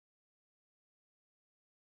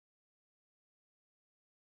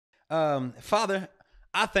Father,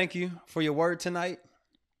 I thank you for your word tonight.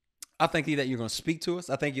 I thank you that you're going to speak to us.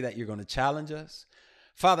 I thank you that you're going to challenge us.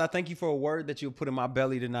 Father, I thank you for a word that you'll put in my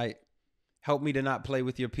belly tonight. Help me to not play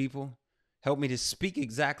with your people. Help me to speak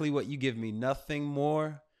exactly what you give me, nothing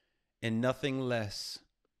more and nothing less.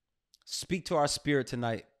 Speak to our spirit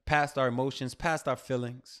tonight, past our emotions, past our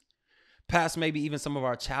feelings, past maybe even some of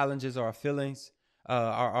our challenges or our feelings,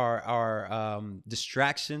 our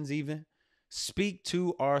distractions even. Speak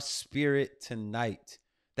to our spirit tonight.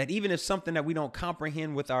 That even if something that we don't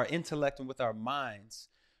comprehend with our intellect and with our minds,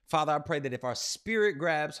 Father, I pray that if our spirit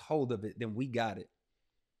grabs hold of it, then we got it.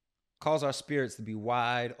 Cause our spirits to be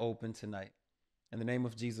wide open tonight. In the name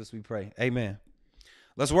of Jesus, we pray. Amen.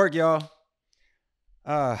 Let's work, y'all.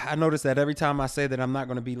 I noticed that every time I say that I'm not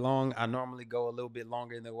going to be long, I normally go a little bit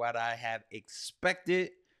longer than what I have expected.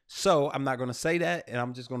 So I'm not going to say that, and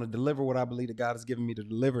I'm just going to deliver what I believe that God has given me to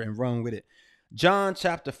deliver and run with it. John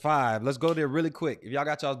chapter 5. Let's go there really quick. If y'all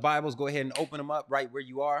got y'all's Bibles, go ahead and open them up right where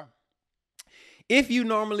you are. If you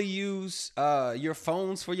normally use your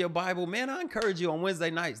phones for your Bible, man, I encourage you on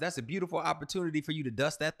Wednesday nights. That's a beautiful opportunity for you to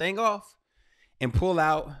dust that thing off and pull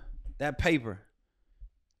out that paper.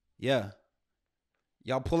 Yeah.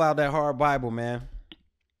 Y'all pull out that hard Bible, man.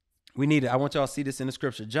 We need it. I want y'all to see this in the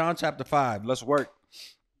scripture. John chapter 5. Let's work.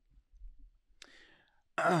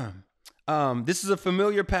 This is a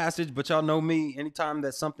familiar passage, but y'all know me. Anytime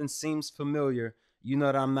that something seems familiar, you know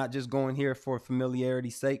that I'm not just going here for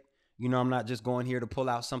familiarity's sake. You know, I'm not just going here to pull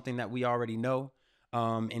out something that we already know.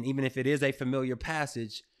 And even if it is a familiar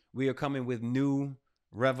passage, we are coming with new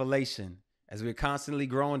revelation. As we're constantly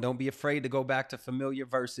growing, don't be afraid to go back to familiar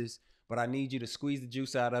verses, but I need you to squeeze the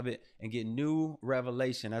juice out of it and get new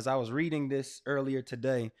revelation. As I was reading this earlier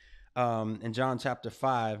today, in John chapter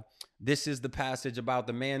 5, this is the passage about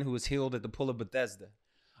the man who was healed at the pool of Bethesda.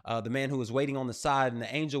 The man who was waiting on the side, and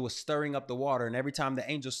the angel was stirring up the water. And every time the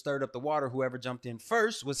angel stirred up the water, whoever jumped in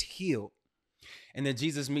first was healed. And then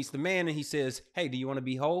Jesus meets the man and he says, hey, do you want to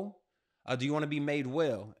be whole? Do you want to be made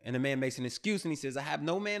well? And the man makes an excuse and he says, I have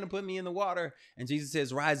no man to put me in the water. And Jesus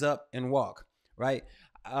says, rise up and walk, right?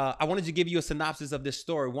 I wanted to give you a synopsis of this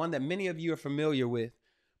story, one that many of you are familiar with,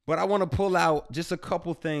 but I want to pull out just a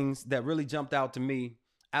couple things that really jumped out to me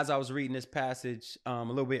as I was reading this passage a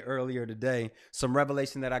little bit earlier today. Some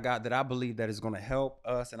revelation that I got that I believe that is going to help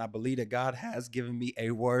us, and I believe that God has given me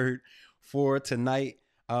a word for tonight.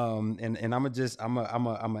 And I'm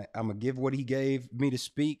gonna give what He gave me to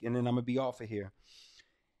speak, and then I'm gonna be off of here.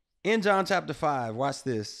 In John chapter 5, watch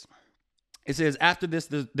this. It says, after this,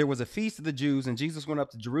 there was a feast of the Jews, and Jesus went up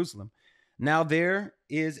to Jerusalem. Now there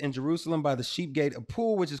is in Jerusalem by the sheep gate a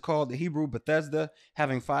pool, which is called the Hebrew Bethesda,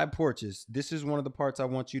 having 5 porches. This is one of the parts I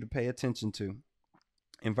want you to pay attention to.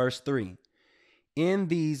 In verse 3, in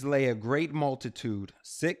these lay a great multitude,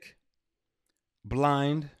 sick,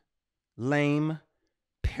 blind, lame,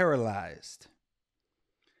 paralyzed.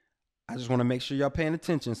 I just want to make sure y'all paying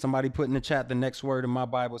attention. Somebody put in the chat, the next word in my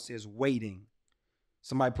Bible says waiting.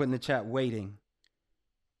 Somebody put in the chat, waiting.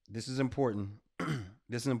 This is important.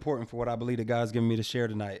 This is important for what I believe that God's given me to share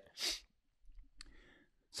tonight.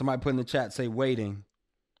 Somebody put in the chat, say waiting.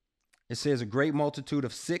 It says a great multitude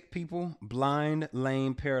of sick people, blind,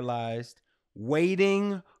 lame, paralyzed,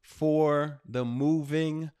 waiting for the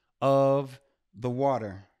moving of the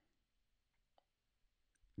water.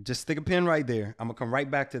 Just stick a pin right there. I'm going to come right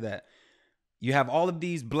back to that. You have all of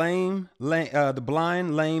these the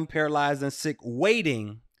blind, lame, paralyzed, and sick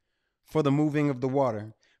waiting for the moving of the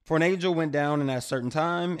water. For an angel went down in a certain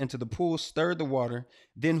time into the pool, stirred the water.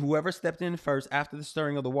 Then whoever stepped in first after the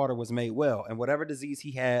stirring of the water was made well. And whatever disease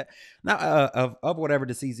he had, of whatever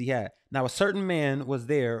disease he had. Now a certain man was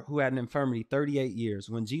there who had an infirmity 38 years.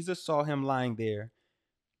 When Jesus saw him lying there,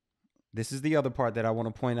 this is the other part that I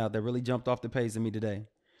want to point out that really jumped off the page to me today.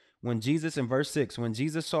 When Jesus, in verse 6, when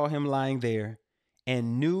Jesus saw him lying there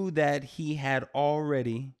and knew that he had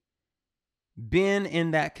already been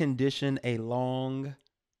in that condition a long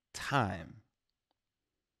time,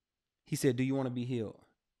 he said, do you want to be healed?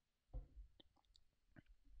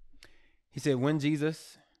 He said, when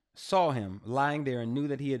Jesus saw him lying there and knew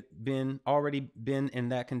that he had already been in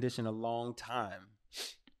that condition a long time,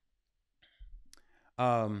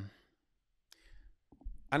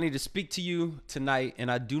 I need to speak to you tonight, and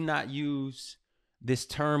I do not use this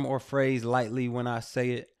term or phrase lightly when I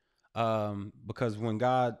say it, because when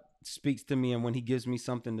God speaks to me and when He gives me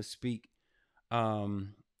something to speak,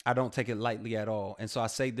 I don't take it lightly at all. And so I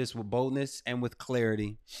say this with boldness and with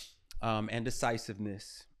clarity and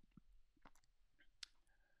decisiveness.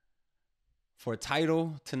 For a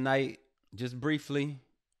title tonight, just briefly,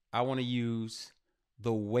 I want to use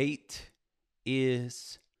 "The Wait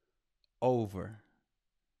is over.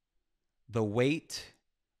 The weight,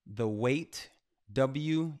 WEIGHT.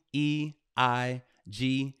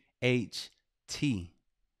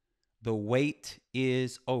 The wait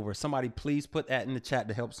is over. Somebody please put that in the chat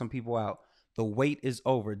to help some people out. The wait is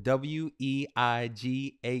over. WEIGHT.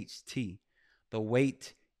 The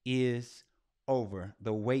wait is over.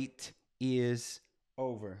 The wait is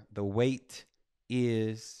over. The wait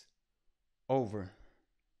is over.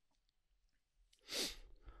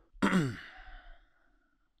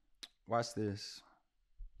 Watch this.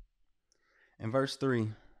 In verse 3.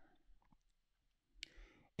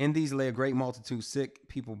 In these lay a great multitude, sick,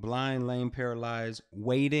 people blind, lame, paralyzed,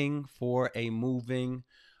 waiting for a moving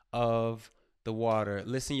of the water.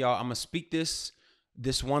 Listen, y'all, I'm going to speak this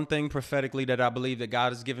one thing prophetically that I believe that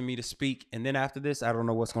God has given me to speak. And then after this, I don't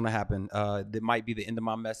know what's going to happen. That might be the end of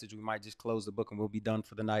my message. We might just close the book and we'll be done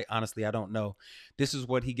for the night. Honestly, I don't know. This is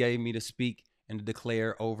what he gave me to speak and to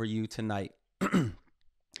declare over you tonight.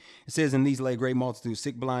 It says, in these lay a great multitude,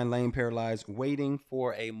 sick, blind, lame, paralyzed, waiting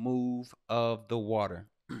for a move of the water.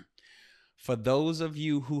 For those of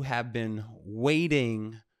you who have been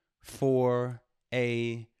waiting for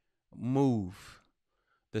a move,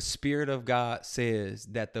 the Spirit of God says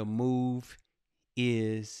that the move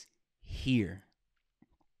is here.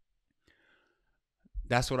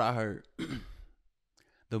 That's what I heard.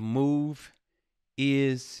 The move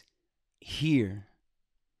is here.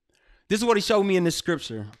 This is what he showed me in this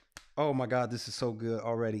scripture. Oh my God, this is so good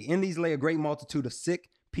already. In these lay a great multitude of sick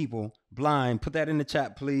people, blind. Put that in the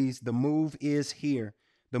chat, please. The move is here.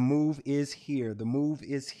 The move is here. The move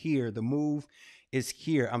is here. The move is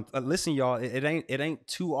here. Listen, y'all. It ain't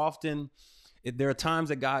too often. There are times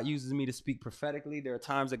that God uses me to speak prophetically. There are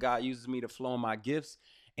times that God uses me to flow in my gifts,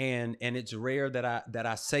 and it's rare that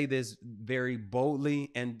I say this very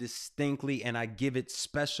boldly and distinctly, and I give it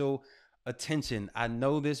special attention. I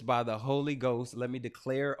know this by the Holy Ghost. Let me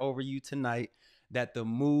declare over you tonight that the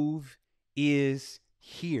move is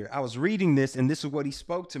here. I was reading this and this is what he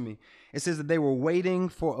spoke to me. It says that they were waiting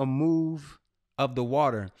for a move of the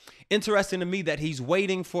water. Interesting to me that he's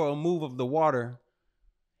waiting for a move of the water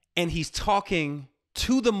and he's talking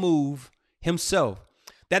to the move himself.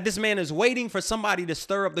 That this man is waiting for somebody to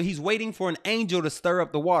stir up. He's waiting for an angel to stir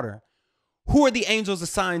up the water. Who are the angels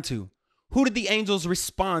assigned to? Who did the angels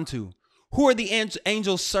respond to? Who are the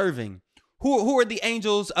angels serving? Who are the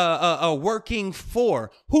angels working for?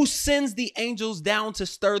 Who sends the angels down to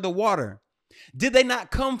stir the water? Did they not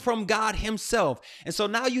come from God himself? And so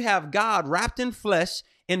now you have God wrapped in flesh,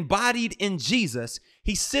 embodied in Jesus.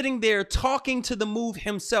 He's sitting there talking to the move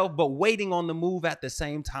himself, but waiting on the move at the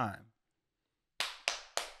same time.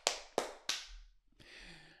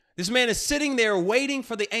 This man is sitting there waiting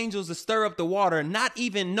for the angels to stir up the water, not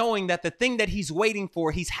even knowing that the thing that he's waiting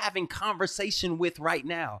for, he's having conversation with right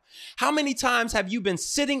now. How many times have you been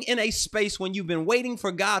sitting in a space when you've been waiting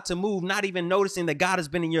for God to move, not even noticing that God has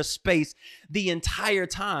been in your space the entire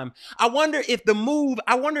time? I wonder if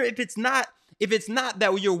it's not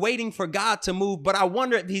that you're waiting for God to move, but I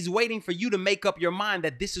wonder if he's waiting for you to make up your mind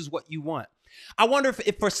that this is what you want. I wonder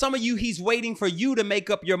if for some of you, he's waiting for you to make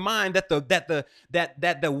up your mind that the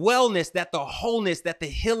wellness, that the wholeness, that the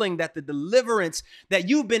healing, that the deliverance that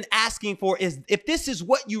you've been asking for is, if this is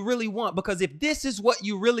what you really want. Because if this is what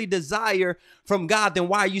you really desire from God, then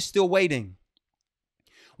why are you still waiting?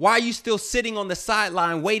 Why are you still sitting on the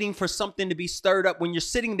sideline waiting for something to be stirred up when you're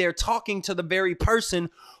sitting there talking to the very person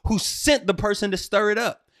who sent the person to stir it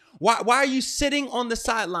up? Why are you sitting on the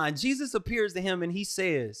sideline? Jesus appears to him and he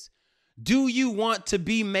says, do you want to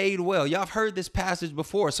be made well? Y'all have heard this passage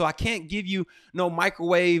before, so I can't give you no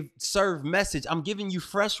microwave serve message. I'm giving you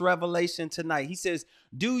fresh revelation tonight. He says,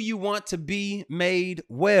 do you want to be made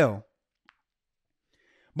well?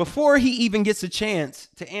 Before he even gets a chance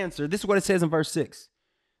to answer, this is what it says in verse 6.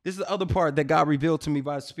 This is the other part that God revealed to me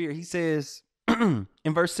by the Spirit. He says in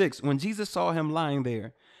verse 6, when Jesus saw him lying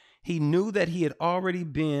there, he knew that he had already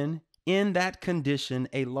been in that condition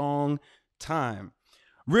a long time.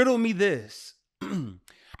 Riddle me this.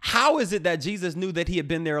 How is it that Jesus knew that he had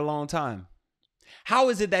been there a long time? How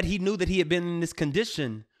is it that he knew that he had been in this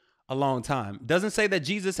condition a long time? Doesn't say that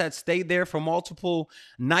Jesus had stayed there for multiple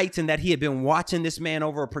nights and that he had been watching this man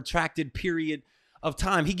over a protracted period of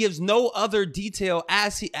time. He gives no other detail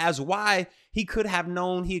as why he could have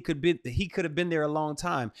known he could have been there a long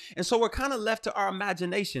time. And so we're kind of left to our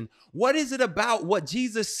imagination. What is it about what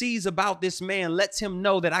Jesus sees about this man lets him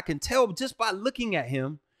know that I can tell just by looking at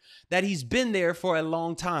him that he's been there for a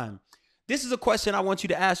long time? This is a question I want you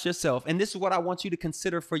to ask yourself, and this is what I want you to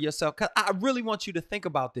consider for yourself, because I really want you to think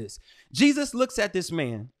about this. Jesus looks at this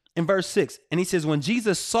man in verse 6, and he says, when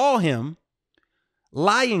Jesus saw him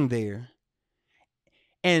lying there,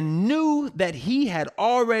 and knew that he had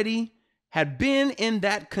been in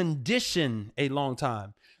that condition a long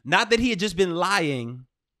time. Not that he had just been lying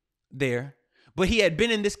there, but he had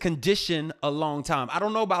been in this condition a long time. I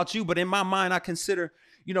don't know about you, but in my mind, I consider,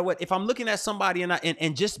 you know what, if I'm looking at somebody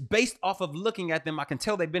and just based off of looking at them, I can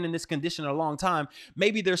tell they've been in this condition a long time.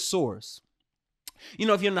 Maybe they're sores. You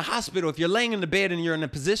know, if you're in the hospital, if you're laying in the bed and you're in a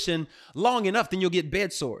position long enough, then you'll get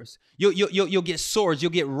bed sores. You'll get sores.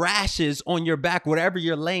 You'll get rashes on your back, whatever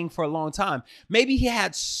you're laying for a long time. Maybe he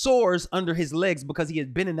had sores under his legs because he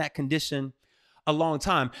had been in that condition a long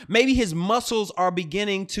time. Maybe his muscles are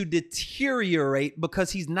beginning to deteriorate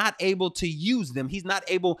because he's not able to use them. He's not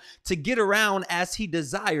able to get around as he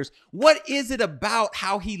desires. What is it about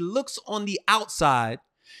how he looks on the outside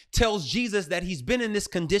tells Jesus that he's been in this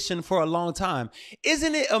condition for a long time?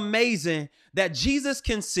 Isn't it amazing that Jesus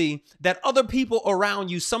can see, that other people around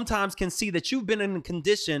you sometimes can see that you've been in a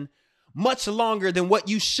condition much longer than what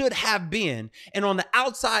you should have been? And on the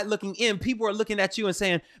outside looking in, people are looking at you and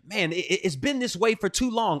saying, man, it's been this way for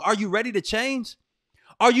too long. Are you ready to change?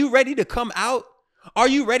 Are you ready to come out? Are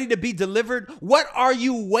you ready to be delivered? What are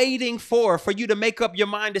you waiting for you to make up your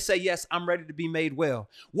mind to say, yes, I'm ready to be made well?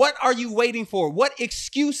 What are you waiting for? What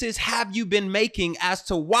excuses have you been making as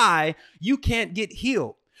to why you can't get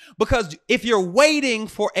healed? Because if you're waiting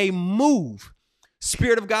for a move,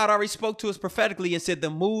 Spirit of God already spoke to us prophetically and said the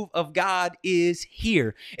move of God is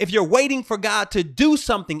here. If you're waiting for God to do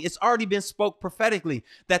something, it's already been spoke prophetically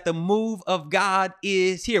that the move of God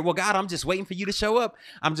is here. Well, God, I'm just waiting for you to show up.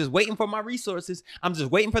 I'm just waiting for my resources. I'm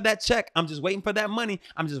just waiting for that check. I'm just waiting for that money.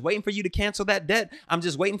 I'm just waiting for you to cancel that debt. I'm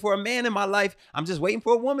just waiting for a man in my life. I'm just waiting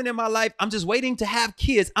for a woman in my life. I'm just waiting to have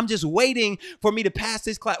kids. I'm just waiting for me to pass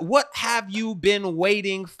this class. What have you been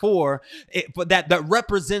waiting for that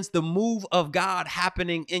represents the move of God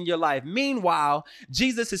happening in your life? Meanwhile,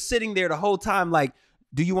 Jesus is sitting there the whole time like,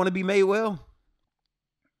 do you want to be made well?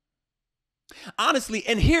 Honestly,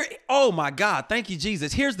 and here, oh my God, thank you,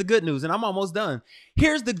 Jesus. Here's the good news, and I'm almost done.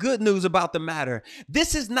 Here's the good news about the matter.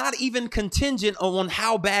 This is not even contingent on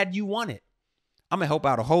how bad you want it. I'm going to help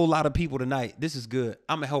out a whole lot of people tonight. This is good.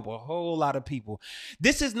 I'm going to help a whole lot of people.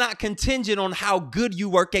 This is not contingent on how good you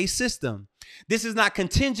work a system. This is not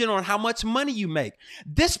contingent on how much money you make.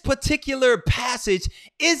 This particular passage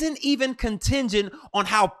isn't even contingent on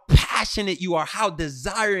how passionate you are, how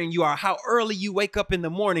desiring you are, how early you wake up in the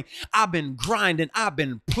morning. I've been grinding. I've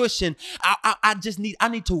been pushing. I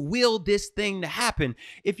need to will this thing to happen.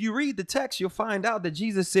 If you read the text, you'll find out that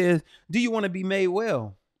Jesus says, do you want to be made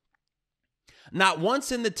well? Not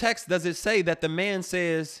once in the text does it say that the man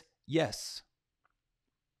says, yes,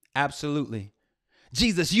 absolutely.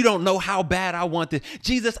 Jesus, you don't know how bad I want this.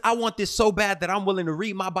 Jesus, I want this so bad that I'm willing to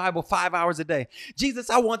read my Bible 5 hours a day. Jesus,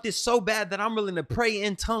 I want this so bad that I'm willing to pray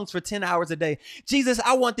in tongues for 10 hours a day. Jesus,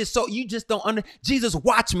 I want this so you just don't Jesus,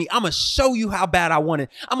 watch me. I'm going to show you how bad I want it.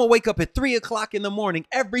 I'm going to wake up at 3 o'clock in the morning,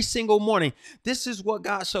 every single morning. This is what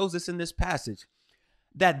God shows us in this passage.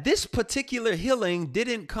 That this particular healing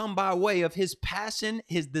didn't come by way of his passion,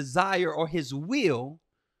 his desire, or his will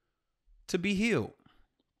to be healed.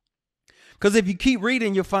 Because if you keep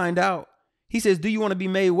reading, you'll find out. He says, do you want to be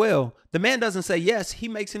made well? The man doesn't say yes. He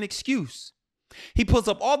makes an excuse. He pulls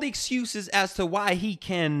up all the excuses as to why he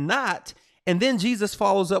cannot. And then Jesus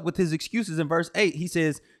follows up with his excuses in verse 8. He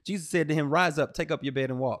says, Jesus said to him, rise up, take up your bed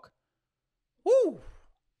and walk. Woo!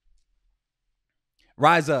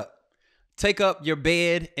 Rise up. Take up your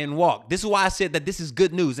bed and walk. This is why I said that this is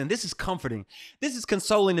good news and this is comforting. This is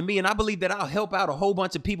consoling to me. And I believe that I'll help out a whole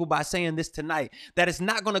bunch of people by saying this tonight, that it's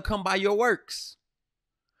not going to come by your works.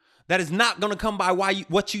 That is not going to come by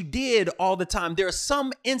what you did all the time. There are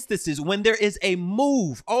some instances when there is a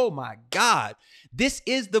move. Oh my God. This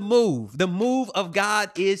is the move. The move of God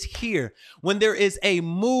is here. When there is a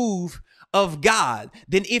move of God,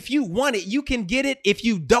 then if you want it, you can get it. If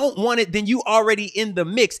you don't want it, then you already in the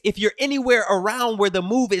mix. If you're anywhere around where the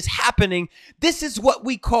move is happening, this is what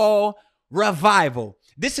we call revival.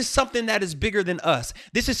 This is something that is bigger than us.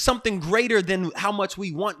 This is something greater than how much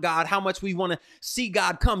we want God, how much we want to see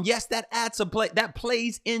God come. Yes, that that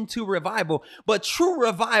plays into revival. But true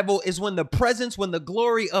revival is when the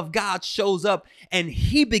glory of God shows up and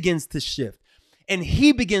he begins to shift. And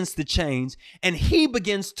he begins to change and he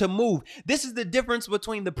begins to move. This is the difference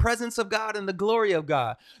between the presence of God and the glory of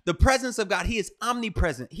God. The presence of God, he is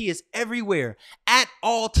omnipresent. He is everywhere at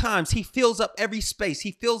all times. He fills up every space.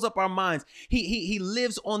 He fills up our minds. He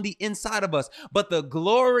lives on the inside of us. But the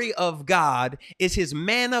glory of God is his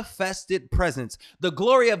manifested presence. The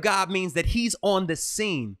glory of God means that he's on the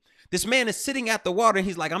scene. This man is sitting at the water and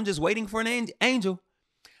he's like, I'm just waiting for an angel.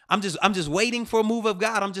 I'm just waiting for a move of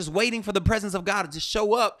God. I'm just waiting for the presence of God to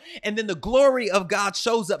show up. And then the glory of God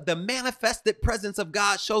shows up. The manifested presence of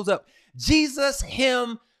God shows up. Jesus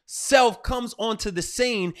himself comes onto the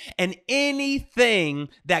scene, and anything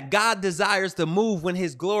that God desires to move when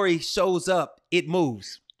his glory shows up, it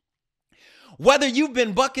moves. Whether you've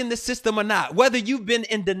been bucking the system or not, whether you've been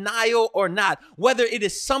in denial or not, whether it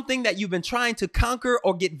is something that you've been trying to conquer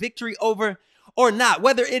or get victory over or not,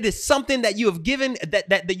 whether it is something that you have given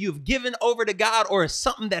that you've given over to God, or is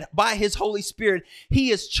something that by his Holy Spirit he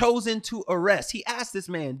has chosen to arrest. He asked this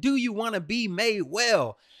man, do you want to be made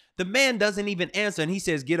well? The man doesn't even answer, and he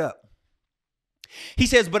says, get up. He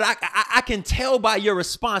says, but I can tell by your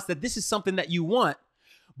response that this is something that you want.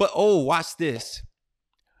 But watch this.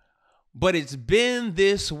 But it's been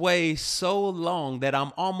this way so long that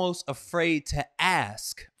I'm almost afraid to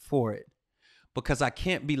ask for it because I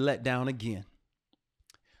can't be let down again.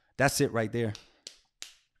 That's it right there.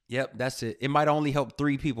 Yep, that's it. It might only help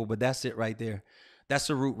 3 people, but that's it right there. That's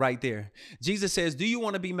the root right there. Jesus says, do you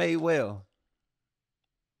want to be made well?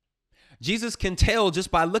 Jesus can tell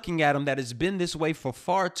just by looking at him that it's been this way for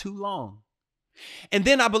far too long. And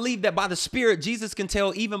then I believe that by the Spirit, Jesus can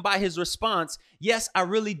tell even by his response, yes, I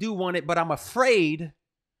really do want it, but I'm afraid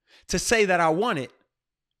to say that I want it.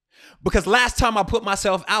 Because last time I put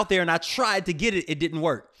myself out there and I tried to get it, it didn't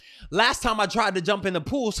work. Last time I tried to jump in the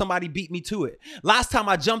pool, somebody beat me to it. Last time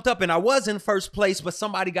I jumped up and I was in first place, but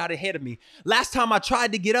somebody got ahead of me. Last time I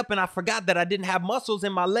tried to get up and I forgot that I didn't have muscles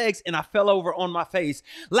in my legs and I fell over on my face.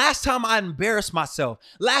 Last time I embarrassed myself.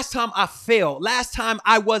 Last time I failed. Last time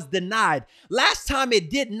I was denied. Last time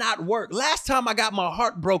it did not work. Last time I got my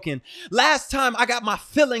heart broken. Last time I got my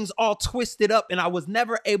feelings all twisted up and I was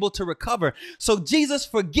never able to recover. So Jesus,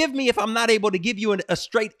 forgive me if I'm not able to give you a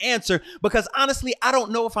straight answer, because honestly, I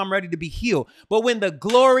don't know if I'm ready to be healed. But when the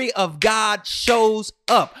glory of God shows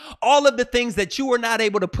up, all of the things that you were not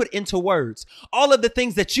able to put into words, all of the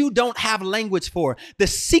things that you don't have language for, the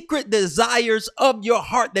secret desires of your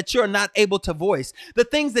heart that you're not able to voice, the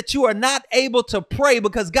things that you are not able to pray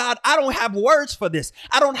because God, I don't have words for this.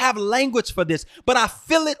 I don't have language for this, but I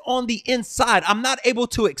feel it on the inside. I'm not able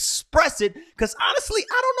to express it because honestly,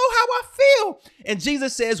 I don't know how I feel. And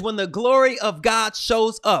Jesus says, when the glory of God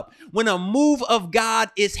shows up, when a move of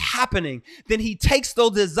God is happening, then he takes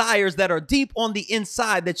those desires that are deep on the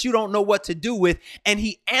inside that you don't know what to do with, and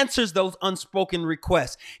he answers those unspoken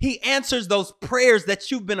requests. He answers those prayers that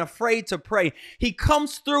you've been afraid to pray. He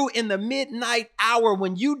comes through in the midnight hour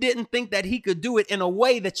when you didn't think that he could do it in a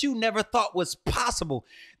way that you never thought was possible.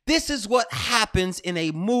 This is what happens in a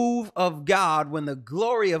move of God when the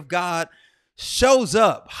glory of God shows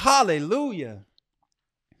up. Hallelujah.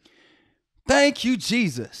 Thank you,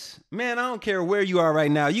 Jesus. Man, I don't care where you are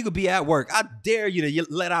right now. You could be at work. I dare you to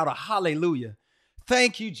let out a hallelujah.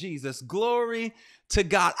 Thank you, Jesus. Glory to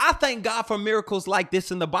God. I thank God for miracles like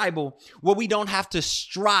this in the Bible, where we don't have to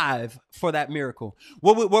strive for that miracle,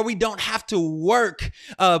 where we don't have to work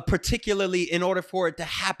particularly in order for it to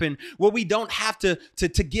happen, where we don't have to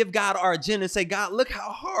give God our agenda and say, God, look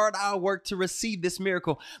how hard I worked to receive this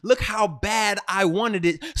miracle. Look how bad I wanted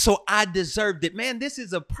it, so I deserved it. Man, this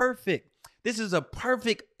is a perfect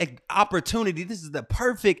opportunity. This is the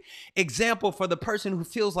perfect example for the person who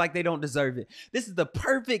feels like they don't deserve it. This is the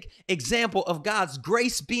perfect example of God's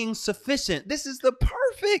grace being sufficient. This is the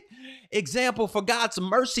perfect example for God's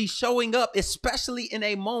mercy showing up, especially in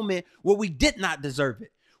a moment where we did not deserve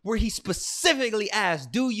it, where he specifically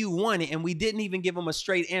asked, do you want it? And we didn't even give him a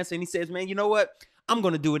straight answer. And he says, man, you know what? I'm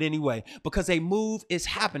going to do it anyway because a move is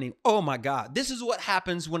happening. Oh my God. This is what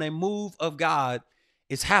happens when a move of God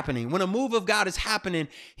is happening. When a move of God is happening,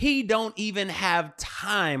 he don't even have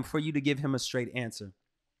time for you to give him a straight answer.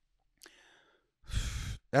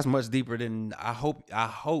 That's much deeper than I hope.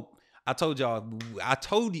 I told y'all,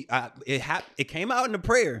 it came out in the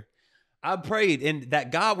prayer. I prayed and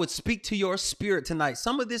that God would speak to your spirit tonight.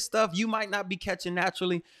 Some of this stuff you might not be catching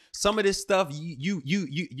naturally. Some of this stuff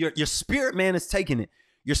your spirit man is taking it.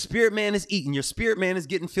 Your spirit man is eating. Your spirit man is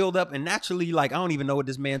getting filled up. And naturally, like, I don't even know what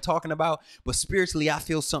this man talking about. But spiritually, I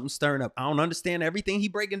feel something stirring up. I don't understand everything he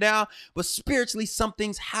breaking down. But spiritually,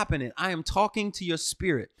 something's happening. I am talking to your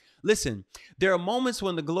spirit. Listen, there are moments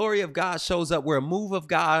when the glory of God shows up where a move of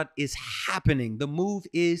God is happening. The move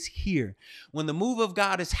is here. When the move of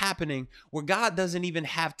God is happening, where God doesn't even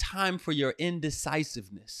have time for your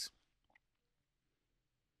indecisiveness.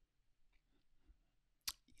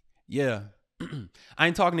 Yeah. I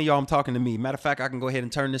ain't talking to y'all, I'm talking to me. Matter of fact, I can go ahead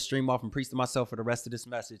and turn this stream off and preach to myself for the rest of this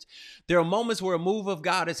message. There are moments where a move of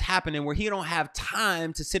God is happening where he don't have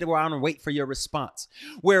time to sit around and wait for your response.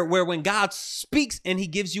 Where when God speaks and he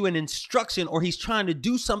gives you an instruction or he's trying to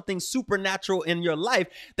do something supernatural in your life,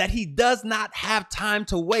 that he does not have time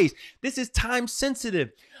to waste. This is time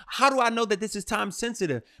sensitive. How do I know that this is time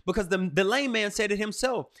sensitive? Because the lame man said it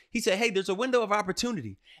himself. He said, hey, there's a window of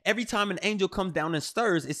opportunity. Every time an angel comes down and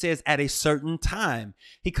stirs, it says at a certain time.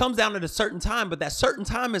 He comes down at a certain time, but that certain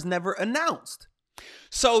time is never announced.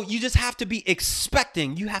 So you just have to be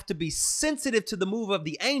expecting. You have to be sensitive to the move of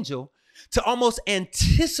the angel to almost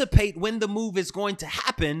anticipate when the move is going to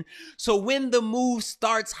happen. So when the move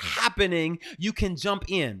starts happening, you can jump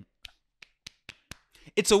in.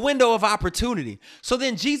 It's a window of opportunity. So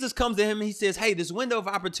then Jesus comes to him and he says, hey, this window of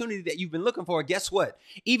opportunity that you've been looking for, guess what?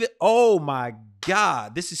 Oh my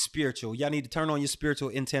God, this is spiritual. Y'all need to turn on your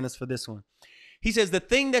spiritual antennas for this one. He says, the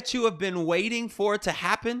thing that you have been waiting for to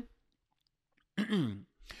happen,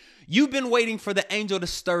 you've been waiting for the angel to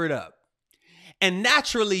stir it up. And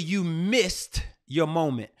naturally, you missed your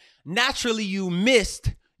moment. Naturally, you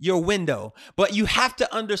missed your window. But you have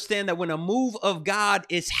to understand that when a move of God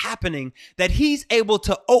is happening, that he's able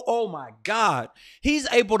to, oh my God,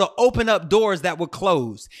 he's able to open up doors that were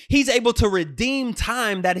closed. He's able to redeem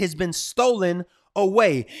time that has been stolen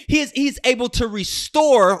away. He's able to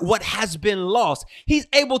restore what has been lost. He's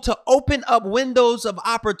able to open up windows of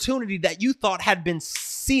opportunity that you thought had been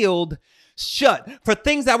sealed shut for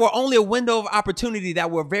things that were only a window of opportunity, that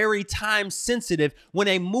were very time sensitive. When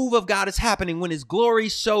a move of God is happening, when his glory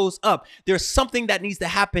shows up, there's something that needs to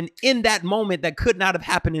happen in that moment that could not have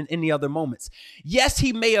happened in any other moments. Yes,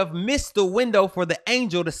 he may have missed the window for the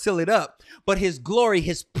angel to seal it up, but his glory,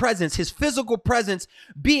 his presence, his physical presence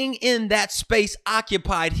being in that space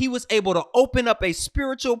occupied, he was able to open up a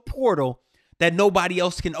spiritual portal that nobody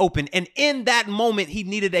else can open. And in that moment, he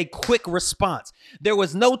needed a quick response. There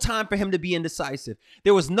was no time for him to be indecisive.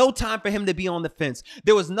 There was no time for him to be on the fence.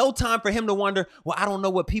 There was no time for him to wonder, well, I don't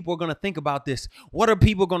know what people are going to think about this. What are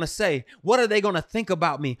people going to say? What are they going to think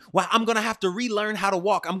about me? Well, I'm going to have to relearn how to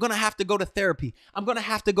walk. I'm going to have to go to therapy. I'm going to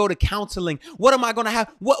have to go to counseling. What am I going to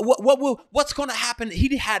have? What's going to happen?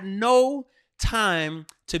 He had no time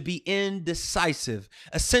to be indecisive.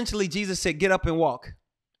 Essentially, Jesus said, get up and walk.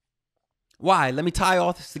 Why? Let me tie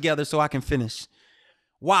all this together so I can finish.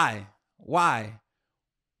 Why?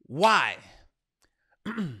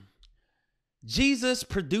 Jesus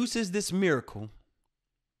produces this miracle.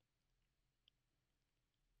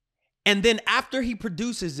 And then after he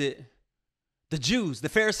produces it, the Jews, the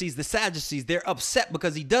Pharisees, the Sadducees, they're upset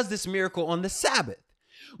because he does this miracle on the Sabbath,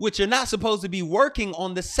 which you're not supposed to be working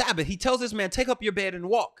on the Sabbath. He tells this man, take up your bed and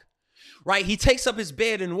walk. Right? He takes up his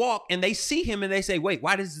bed and walk, and they see him and they say, wait,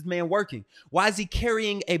 why is this man working? Why is he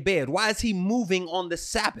carrying a bed? Why is he moving on the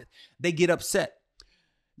Sabbath? They get upset.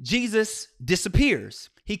 Jesus disappears.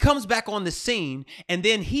 He comes back on the scene, and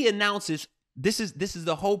then he announces, this is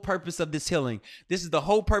the whole purpose of this healing. This is the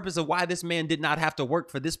whole purpose of why this man did not have to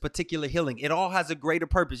work for this particular healing. It all has a greater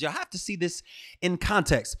purpose. You'll have to see this in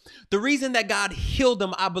context. The reason that God healed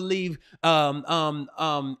him, I believe, and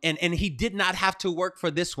he did not have to work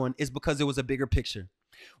for this one, is because it was a bigger picture.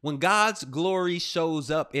 When God's glory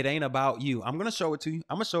shows up, it ain't about you. I'm going to show it to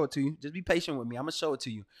you. Just be patient with me. I'm going to show it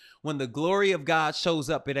to you. When the glory of God shows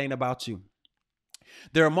up, it ain't about you.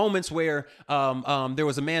 There are moments where there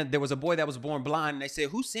was a boy that was born blind, and they said,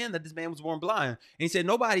 who sinned that this man was born blind? And he said,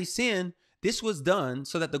 nobody sinned. This was done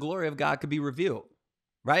so that the glory of God could be revealed,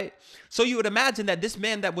 right? So you would imagine that this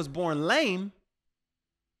man that was born lame,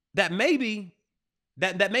 that maybe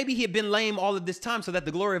he had been lame all of this time so that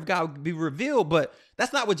the glory of God would be revealed, but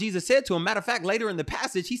that's not what Jesus said to him. Matter of fact, later in the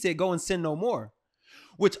passage, he said, go and sin no more,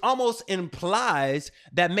 which almost implies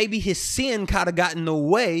that maybe his sin kind of got in the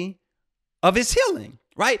way of his healing,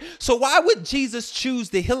 right? So why would Jesus choose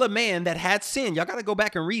to heal a man that had sin? Y'all got to go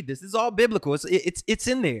back and read this. This is all biblical. It's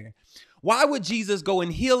in there. Why would Jesus go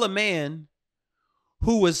and heal a man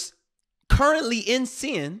who was currently in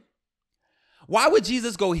sin? Why would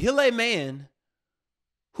Jesus go heal a man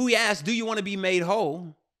who he asked, do you want to be made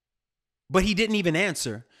whole? But he didn't even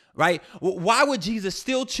answer, right? Why would Jesus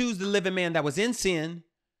still choose to live a man that was in sin,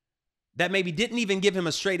 that maybe didn't even give him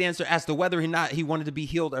a straight answer as to whether or not he wanted to be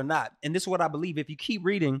healed or not? And this is what I believe. If you keep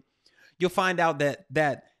reading, you'll find out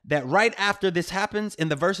that right after this happens, in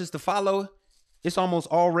the verses to follow, it's almost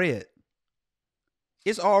all red.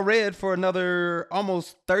 It's all red for another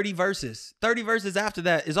almost 30 verses. 30 verses after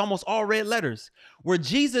that is almost all red letters, where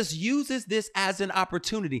Jesus uses this as an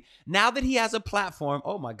opportunity. Now that he has a platform,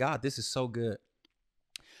 oh my God, this is so good.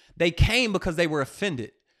 They came because they were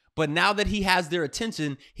offended. But now that he has their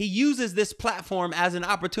attention, he uses this platform as an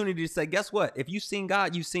opportunity to say, guess what? If you've seen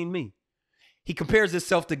God, you've seen me. He compares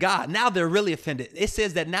himself to God. Now they're really offended. It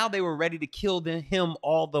says that now they were ready to kill him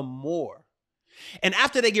all the more. And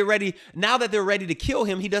after they get ready, now that they're ready to kill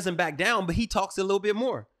him, he doesn't back down, but he talks a little bit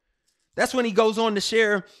more. That's when he goes on to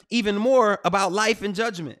share even more about life and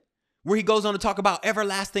judgment, where he goes on to talk about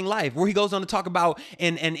everlasting life, where he goes on to talk about,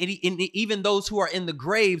 and even those who are in the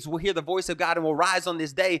graves will hear the voice of God and will rise on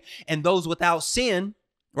this day, and those without sin,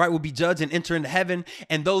 right, will be judged and enter into heaven,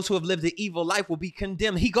 and those who have lived the evil life will be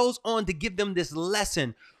condemned. He goes on to give them this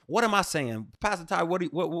lesson. What am I saying? Pastor Ty, what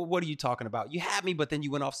are you talking about? You had me, but then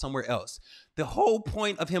you went off somewhere else. The whole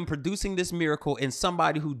point of him producing this miracle in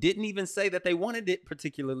somebody who didn't even say that they wanted it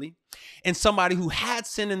particularly, and somebody who had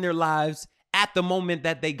sin in their lives at the moment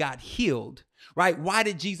that they got healed, right? Why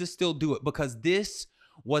did Jesus still do it? Because this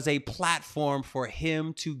was a platform for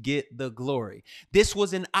him to get the glory. This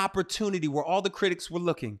was an opportunity where all the critics were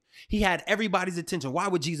looking. He had everybody's attention. Why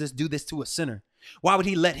would Jesus do this to a sinner? Why would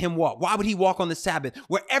he let him walk? Why would he walk on the Sabbath?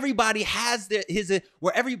 Where everybody has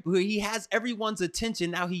where he has everyone's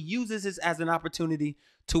attention, now he uses this as an opportunity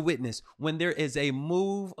to witness. When there is a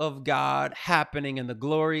move of God happening and the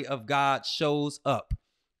glory of God shows up,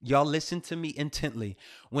 y'all listen to me intently.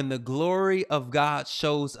 When the glory of God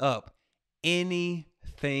shows up,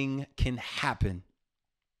 anything can happen.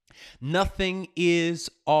 Nothing is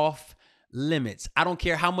off limits. I don't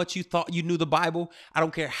care how much you thought you knew the Bible. I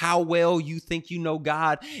don't care how well you think you know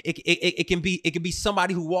God. It can be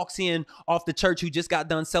somebody who walks in off the church who just got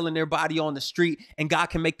done selling their body on the street, and God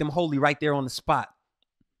can make them holy right there on the spot.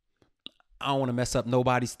 I don't want to mess up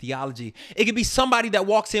nobody's theology. It could be somebody that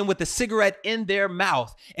walks in with a cigarette in their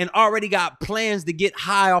mouth and already got plans to get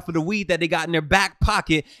high off of the weed that they got in their back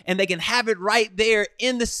pocket, and they can have it right there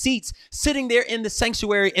in the seats, sitting there in the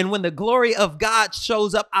sanctuary. And when the glory of God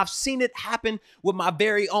shows up, I've seen it happen with my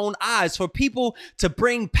very own eyes, for people to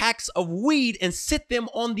bring packs of weed and sit them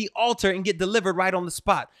on the altar and get delivered right on the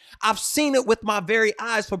spot. I've seen it with my very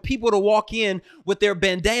eyes for people to walk in with their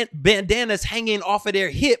bandanas hanging off of their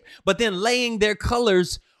hip, but then laying their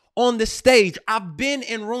colors on the stage. I've been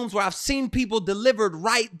in rooms where I've seen people delivered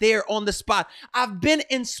right there on the spot. I've been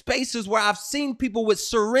in spaces where I've seen people with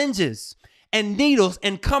syringes and needles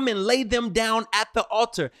and come and lay them down at the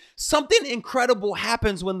altar. Something incredible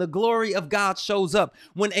happens when the glory of God shows up,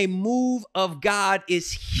 when a move of God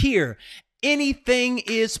is here. Anything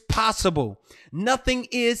is possible. Nothing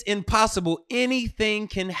is impossible. Anything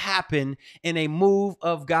can happen in a move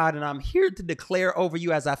of God. And I'm here to declare over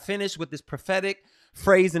you, as I finish with this prophetic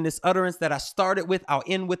phrase and this utterance that I started with, I'll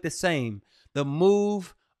end with the same. The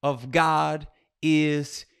move of God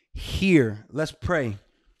is here. Let's pray.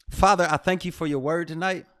 Father, I thank you for your word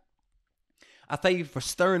tonight. I thank you for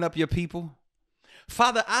stirring up your people.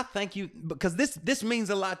 Father, I thank you because this means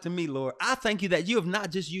a lot to me, Lord. I thank you that you have not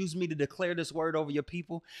just used me to declare this word over your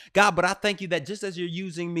people, God, but I thank you that just as you're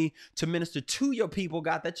using me to minister to your people,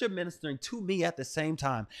 God, that you're ministering to me at the same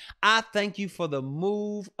time. I thank you for the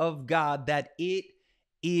move of God, that it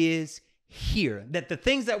is here, that the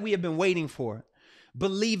things that we have been waiting for,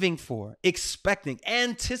 believing for, expecting,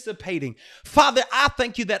 anticipating. Father, I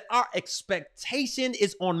thank you that our expectation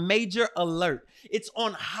is on major alert. It's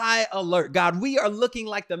on high alert. God, we are looking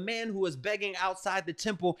like the man who was begging outside the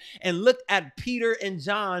temple and looked at Peter and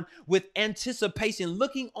John with anticipation,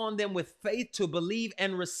 looking on them with faith to believe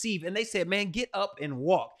and receive. And they said, man, get up and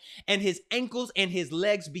walk. And his ankles and his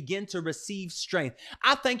legs begin to receive strength.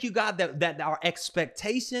 I thank you, God, that our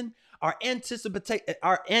expectation, our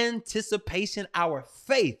anticipation, our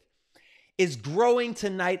faith is growing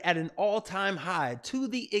tonight at an all-time high, to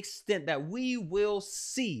the extent that we will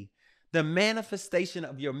see the manifestation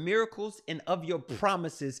of your miracles and of your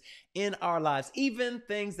promises in our lives, even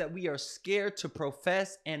things that we are scared to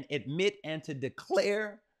profess and admit and to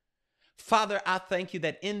declare. Father, I thank you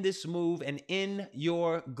that in this move and in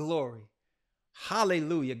your glory,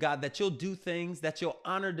 hallelujah, God, that you'll do things, that you'll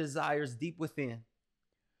honor desires deep within,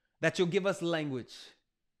 that you'll give us language.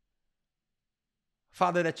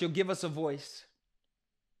 Father, that you'll give us a voice.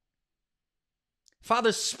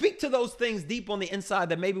 Father, speak to those things deep on the inside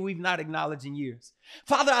that maybe we've not acknowledged in years.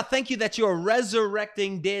 Father, I thank you that you're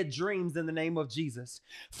resurrecting dead dreams in the name of Jesus.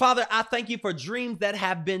 Father, I thank you for dreams that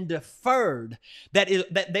have been deferred, that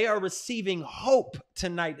they are receiving hope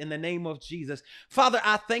tonight in the name of Jesus. Father,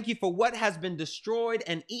 I thank you for what has been destroyed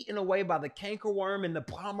and eaten away by the cankerworm and the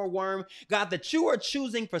palmer worm. God, that you are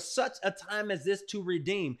choosing for such a time as this to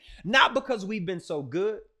redeem, not because we've been so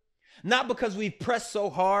good, not because we've pressed so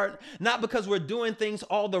hard, not because we're doing things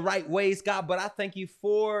all the right ways, God, but I thank you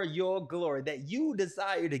for your glory, that you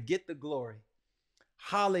desire to get the glory.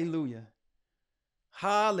 Hallelujah.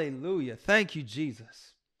 Hallelujah. Thank you,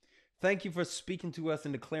 Jesus. Thank you for speaking to us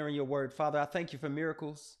and declaring your word. Father, I thank you for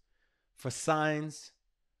miracles, for signs,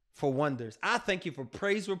 for wonders. I thank you for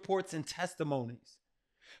praise reports and testimonies.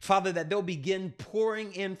 Father, that they'll begin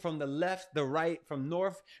pouring in from the left, the right, from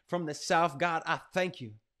north, from the south. God, I thank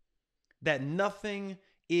you that nothing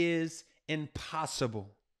is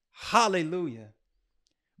impossible. Hallelujah.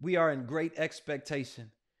 We are in great expectation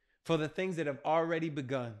for the things that have already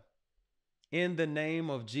begun. In the name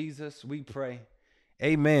of Jesus, we pray.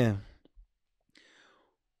 Amen.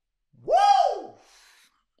 Woo!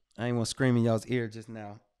 I ain't want to scream in y'all's ear just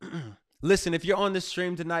now. Listen, if you're on this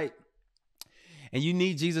stream tonight and you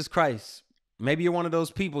need Jesus Christ, maybe you're one of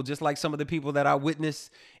those people, just like some of the people that I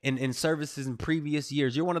witnessed in services in previous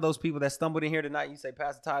years. You're one of those people that stumbled in here tonight and you say,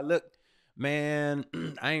 Pastor Ty, look, man,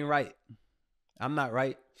 I ain't right. I'm not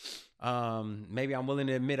right. Maybe I'm willing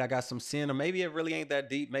to admit I got some sin, or maybe it really ain't that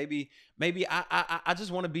deep. Maybe I just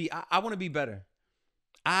want to be, I want to be better.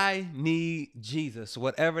 I need Jesus,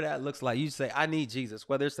 whatever that looks like. You say, I need Jesus,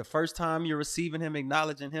 whether it's the first time you're receiving him,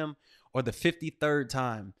 acknowledging him, or the 53rd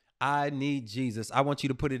time. I need Jesus. I want you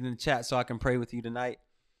to put it in the chat so I can pray with you tonight.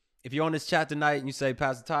 If you're on this chat tonight and you say,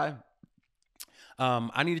 Pastor Ty,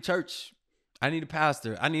 I need a church. I need a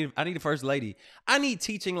pastor. I need a first lady. I need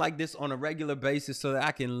teaching like this on a regular basis so that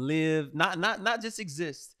I can live, not just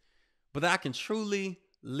exist, but that I can truly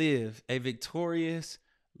live a victorious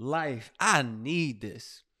life. I need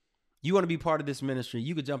this. You want to be part of this ministry,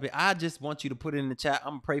 you could jump in. I just want you to put it in the chat.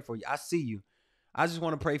 I'm gonna pray for you. I see you. I just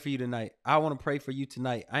want to pray for you tonight. I want to pray for you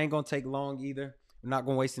tonight. I ain't gonna take long either. I'm not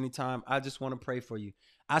gonna waste any time. I just want to pray for you.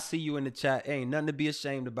 I see you in the chat. Ain't nothing to be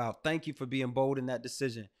ashamed about. Thank you for being bold in that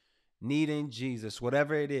decision. Needing Jesus,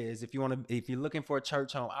 whatever it is. If you're looking for a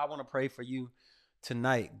church home, I want to pray for you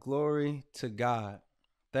tonight. Glory to God.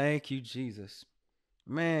 Thank you, Jesus.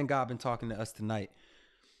 Man, God been talking to us tonight.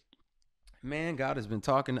 Man, God has been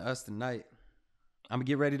talking to us tonight. I'm going to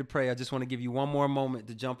get ready to pray. I just want to give you one more moment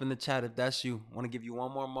to jump in the chat if that's you. I want to give you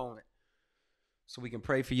one more moment so we can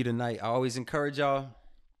pray for you tonight. I always encourage y'all.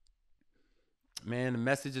 Man, the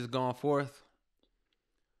message is going forth.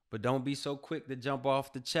 But don't be so quick to jump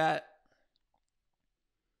off the chat.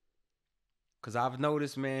 Because I've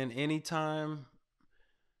noticed, man, anytime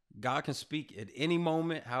God can speak at any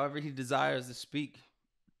moment, however he desires to speak,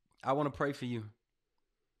 I want to pray for you.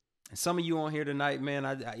 And some of you on here tonight, man,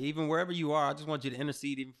 I even wherever you are, I just want you to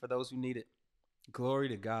intercede even for those who need it. Glory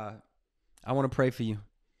to God. I want to pray for you.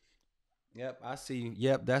 Yep, I see you.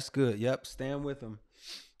 Yep, that's good. Yep, stand with them.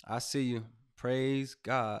 I see you. Praise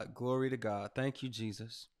God. Glory to God. Thank you,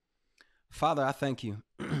 Jesus. Father, I thank you.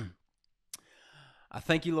 I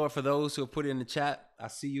thank you, Lord, for those who have put it in the chat. I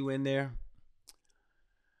see you in there.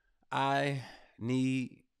 I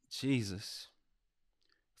need Jesus.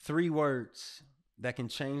 3 words that can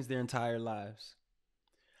change their entire lives.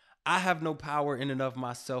 I have no power in and of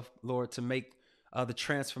myself, Lord, to make the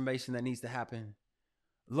transformation that needs to happen.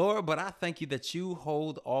 Lord, but I thank you that you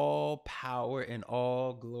hold all power and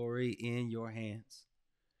all glory in your hands.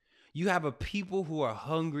 You have a people who are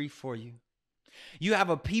hungry for you. You have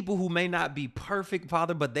a people who may not be perfect,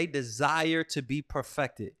 Father, but they desire to be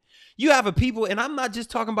perfected. You have a people, and I'm not just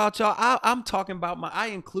talking about y'all. I'm talking about I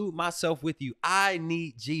include myself with you. I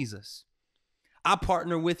need Jesus. I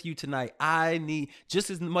partner with you tonight. I need, just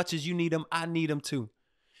as much as you need him, I need him too.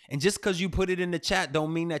 And just because you put it in the chat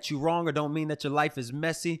don't mean that you're wrong or don't mean that your life is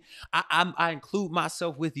messy. I include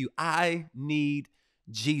myself with you. I need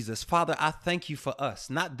Jesus. Father, I thank you for us,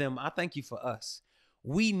 not them. I thank you for us.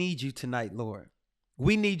 We need you tonight, Lord.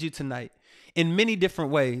 We need you tonight in many different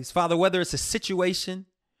ways. Father, whether it's a situation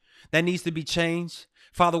that needs to be changed,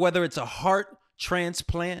 Father, whether it's a heart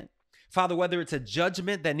transplant, Father, whether it's a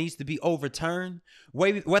judgment that needs to be overturned,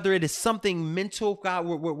 whether it is something mental, God,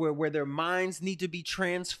 where their minds need to be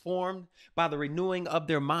transformed by the renewing of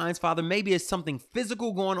their minds. Father, maybe it's something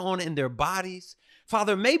physical going on in their bodies.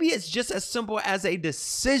 Father, maybe it's just as simple as a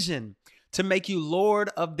decision to make you Lord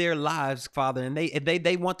of their lives, Father, and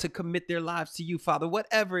they want to commit their lives to you, Father,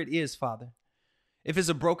 whatever it is, Father. If it's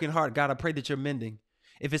a broken heart, God, I pray that you're mending.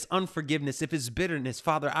 If it's unforgiveness, if it's bitterness,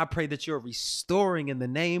 Father, I pray that you're restoring in the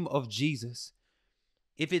name of Jesus.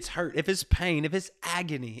 If it's hurt, if it's pain, if it's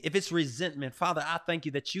agony, if it's resentment, Father, I thank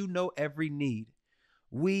you that you know every need.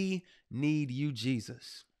 We need you,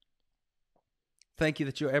 Jesus. Thank you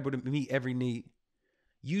that you're able to meet every need.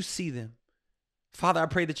 You see them. Father, I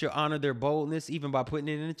pray that you honor their boldness even by putting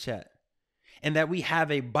it in the chat. and that we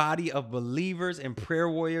have a body of believers and prayer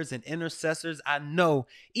warriors and intercessors. I know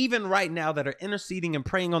even right now that are interceding and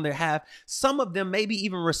praying on their behalf. Some of them maybe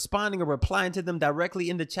even responding or replying to them directly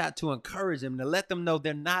in the chat to encourage them, to let them know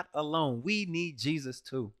they're not alone. We need Jesus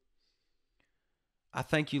too. I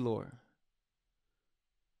thank you, Lord,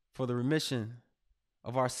 for the remission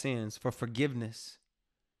of our sins, for forgiveness.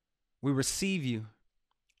 We receive you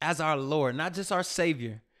as our Lord, not just our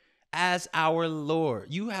Savior, as our Lord.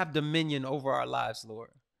 You have dominion over our lives, Lord.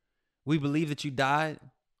 We believe that you died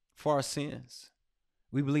for our sins.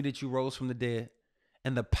 We believe that you rose from the dead.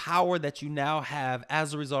 And the power that you now have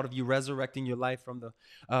as a result of you resurrecting your life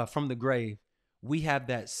from the grave, we have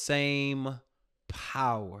that same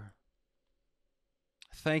power.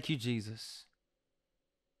 Thank you, Jesus.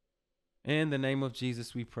 In the name of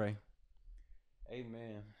Jesus, we pray.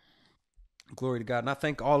 Amen. Glory to God. And I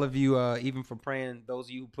thank all of you, even for praying, those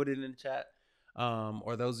of you who put it in the chat,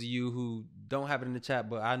 or those of you who don't have it in the chat,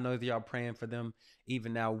 but I know that y'all praying for them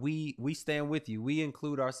even now. We stand with you. We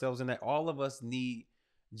include ourselves in that. All of us need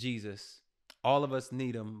Jesus. All of us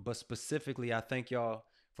need him. But specifically, I thank y'all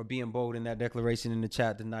for being bold in that declaration in the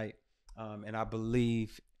chat tonight. And I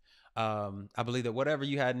believe that whatever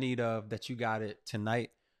you had need of, that you got it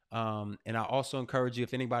tonight. And I also encourage you,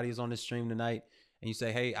 if anybody is on this stream tonight and you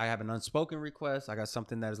say, hey, I have an unspoken request, I got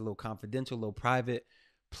something that is a little confidential, a little private,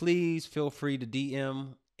 please feel free to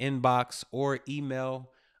DM, inbox, or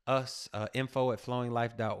email us,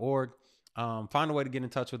 info@flowinglife.org. Find a way to get in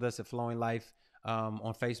touch with us at Flowing Life,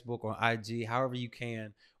 on Facebook or IG, however you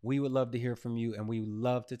can. We would love to hear from you, and we would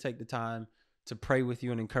love to take the time to pray with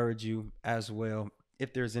you and encourage you as well,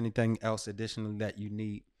 if there's anything else additionally that you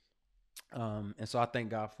need. And so I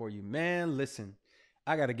thank God for you, man. Listen,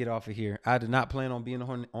 I got to get off of here. I did not plan on being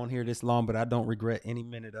on here this long, but I don't regret any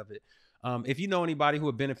minute of it. If you know anybody who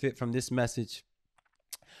would benefit from this message,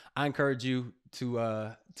 I encourage you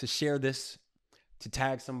to share this, to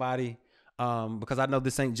tag somebody, because I know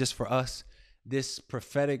this ain't just for us. This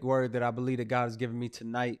prophetic word that I believe that God has given me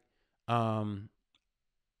tonight,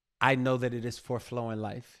 I know that it is for Flowing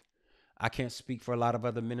Life. I can't speak for a lot of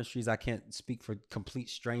other ministries. I can't speak for complete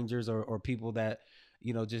strangers or people that,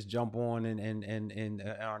 just jump on and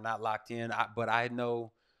are not locked in. But I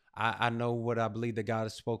know, I know what I believe that God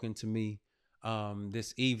has spoken to me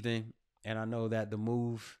this evening, and I know that the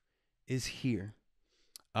move is here.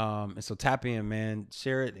 And so tap in, man.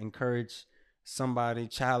 Share it, encourage somebody,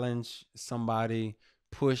 challenge somebody,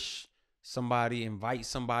 push somebody, invite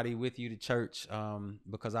somebody with you to church,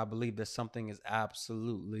 because I believe that something is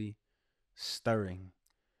absolutely stirring.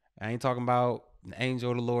 I ain't talking about the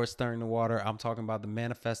angel of the Lord stirring the water. I'm talking about the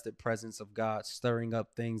manifested presence of God stirring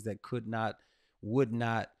up things that would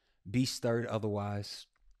not be stirred otherwise.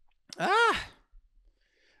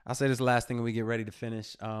 I'll say this last thing and we get ready to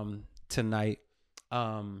finish tonight.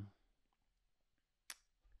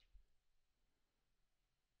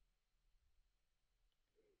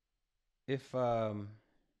 If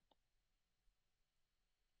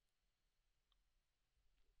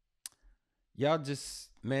y'all just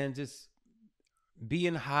be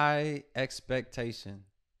in high expectation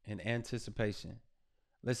and anticipation.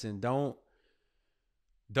 Listen, don't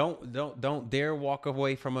dare walk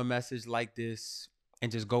away from a message like this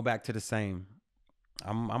and just go back to the same.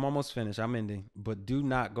 I'm almost finished. I'm ending, but do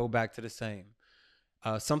not go back to the same.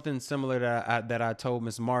 Something similar that I told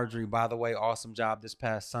Miss Marjorie, by the way, awesome job this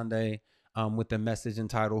past Sunday, with the message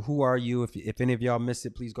entitled "Who Are You?" If any of y'all missed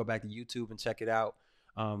it, please go back to YouTube and check it out.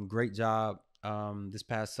 Great job this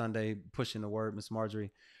past Sunday pushing the word, Miss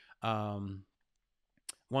Marjorie. One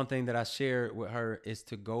thing that I shared with her is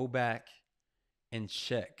to go back and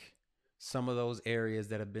check some of those areas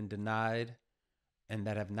that have been denied and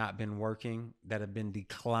that have not been working, that have been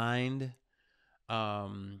declined,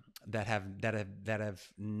 that have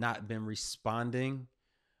not been responding.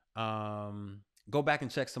 Go back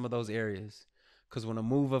and check some of those areas, because when a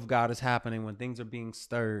move of God is happening, when things are being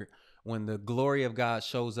stirred, when the glory of God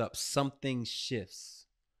shows up, something shifts,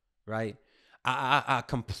 right? I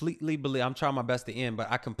completely believe, I'm trying my best to end,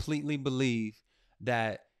 but I completely believe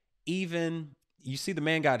that even, you see, the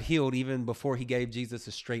man got healed even before he gave Jesus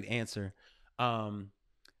a straight answer.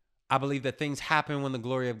 I believe that things happen when the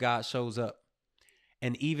glory of God shows up.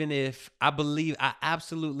 And even if I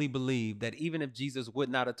absolutely believe that even if Jesus would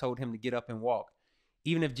not have told him to get up and walk,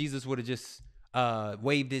 even if Jesus would have just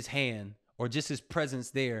waved his hand or just his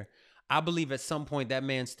presence there, I believe at some point that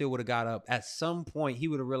man still would have got up. At some point, he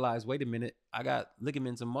would have realized, wait a minute, I got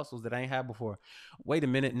ligaments and muscles that I ain't had before. Wait a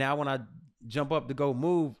minute, now when I jump up to go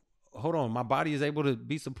move, hold on, my body is able to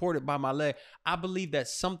be supported by my leg. I believe that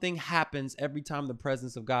something happens every time the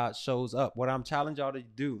presence of God shows up. What I'm challenging y'all to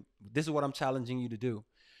do, this is what I'm challenging you to do,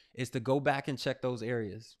 is to go back and check those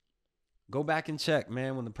areas. Go back and check,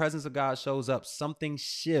 man. When the presence of God shows up, something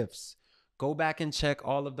shifts. Go back and check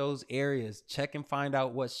all of those areas. Check and find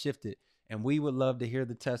out what shifted. And we would love to hear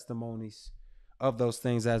the testimonies of those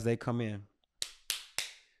things as they come in.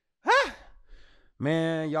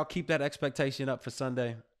 Man, y'all keep that expectation up for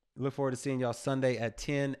Sunday. Look forward to seeing y'all Sunday at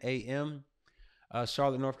 10 a.m.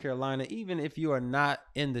 Charlotte, North Carolina. Even if you are not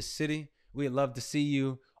in the city, we'd love to see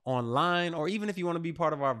you online, or even if you want to be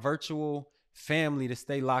part of our virtual family to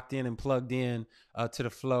stay locked in and plugged in to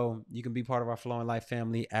the flow, you can be part of our Flow in Life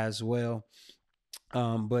family as well.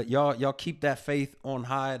 But y'all keep that faith on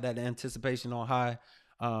high, that anticipation on high,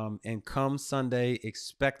 and come Sunday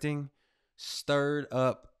expecting, stirred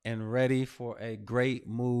up, and ready for a great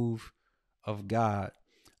move of God.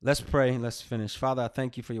 Let's pray and let's finish. Father, I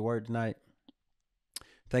thank you for your word tonight.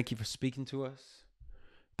 Thank you for speaking to us.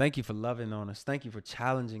 Thank you for loving on us. Thank you for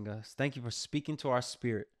challenging us. Thank you for speaking to our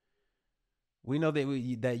spirit. We know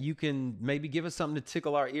that you can maybe give us something to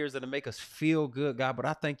tickle our ears and to make us feel good, God, but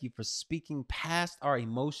I thank you for speaking past our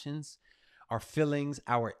emotions, our feelings,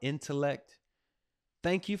 our intellect.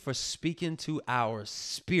 Thank you for speaking to our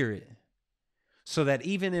spirit so that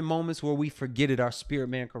even in moments where we forget it, our spirit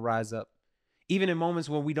man can rise up. Even in moments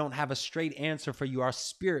where we don't have a straight answer for you, our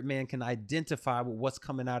spirit man can identify with what's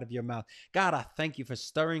coming out of your mouth. God, I thank you for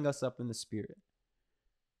stirring us up in the spirit.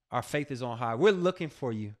 Our faith is on high. We're looking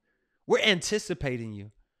for you. We're anticipating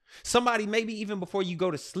you. Somebody, maybe even before you go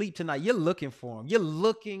to sleep tonight, you're looking for him. You're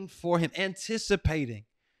looking for him, anticipating.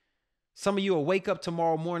 Some of you will wake up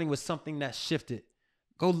tomorrow morning with something that shifted.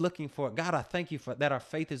 Go looking for it. God, I thank you for that. Our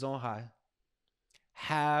faith is on high.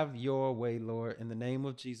 Have your way, Lord. In the name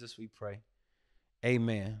of Jesus, we pray.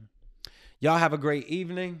 Amen. Y'all have a great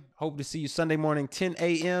evening. Hope to see you Sunday morning, 10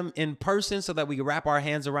 a.m. in person so that we can wrap our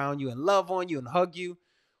hands around you and love on you and hug you.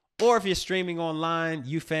 Or if you're streaming online,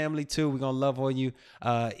 you family too, we're going to love on you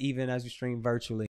even as we stream virtually.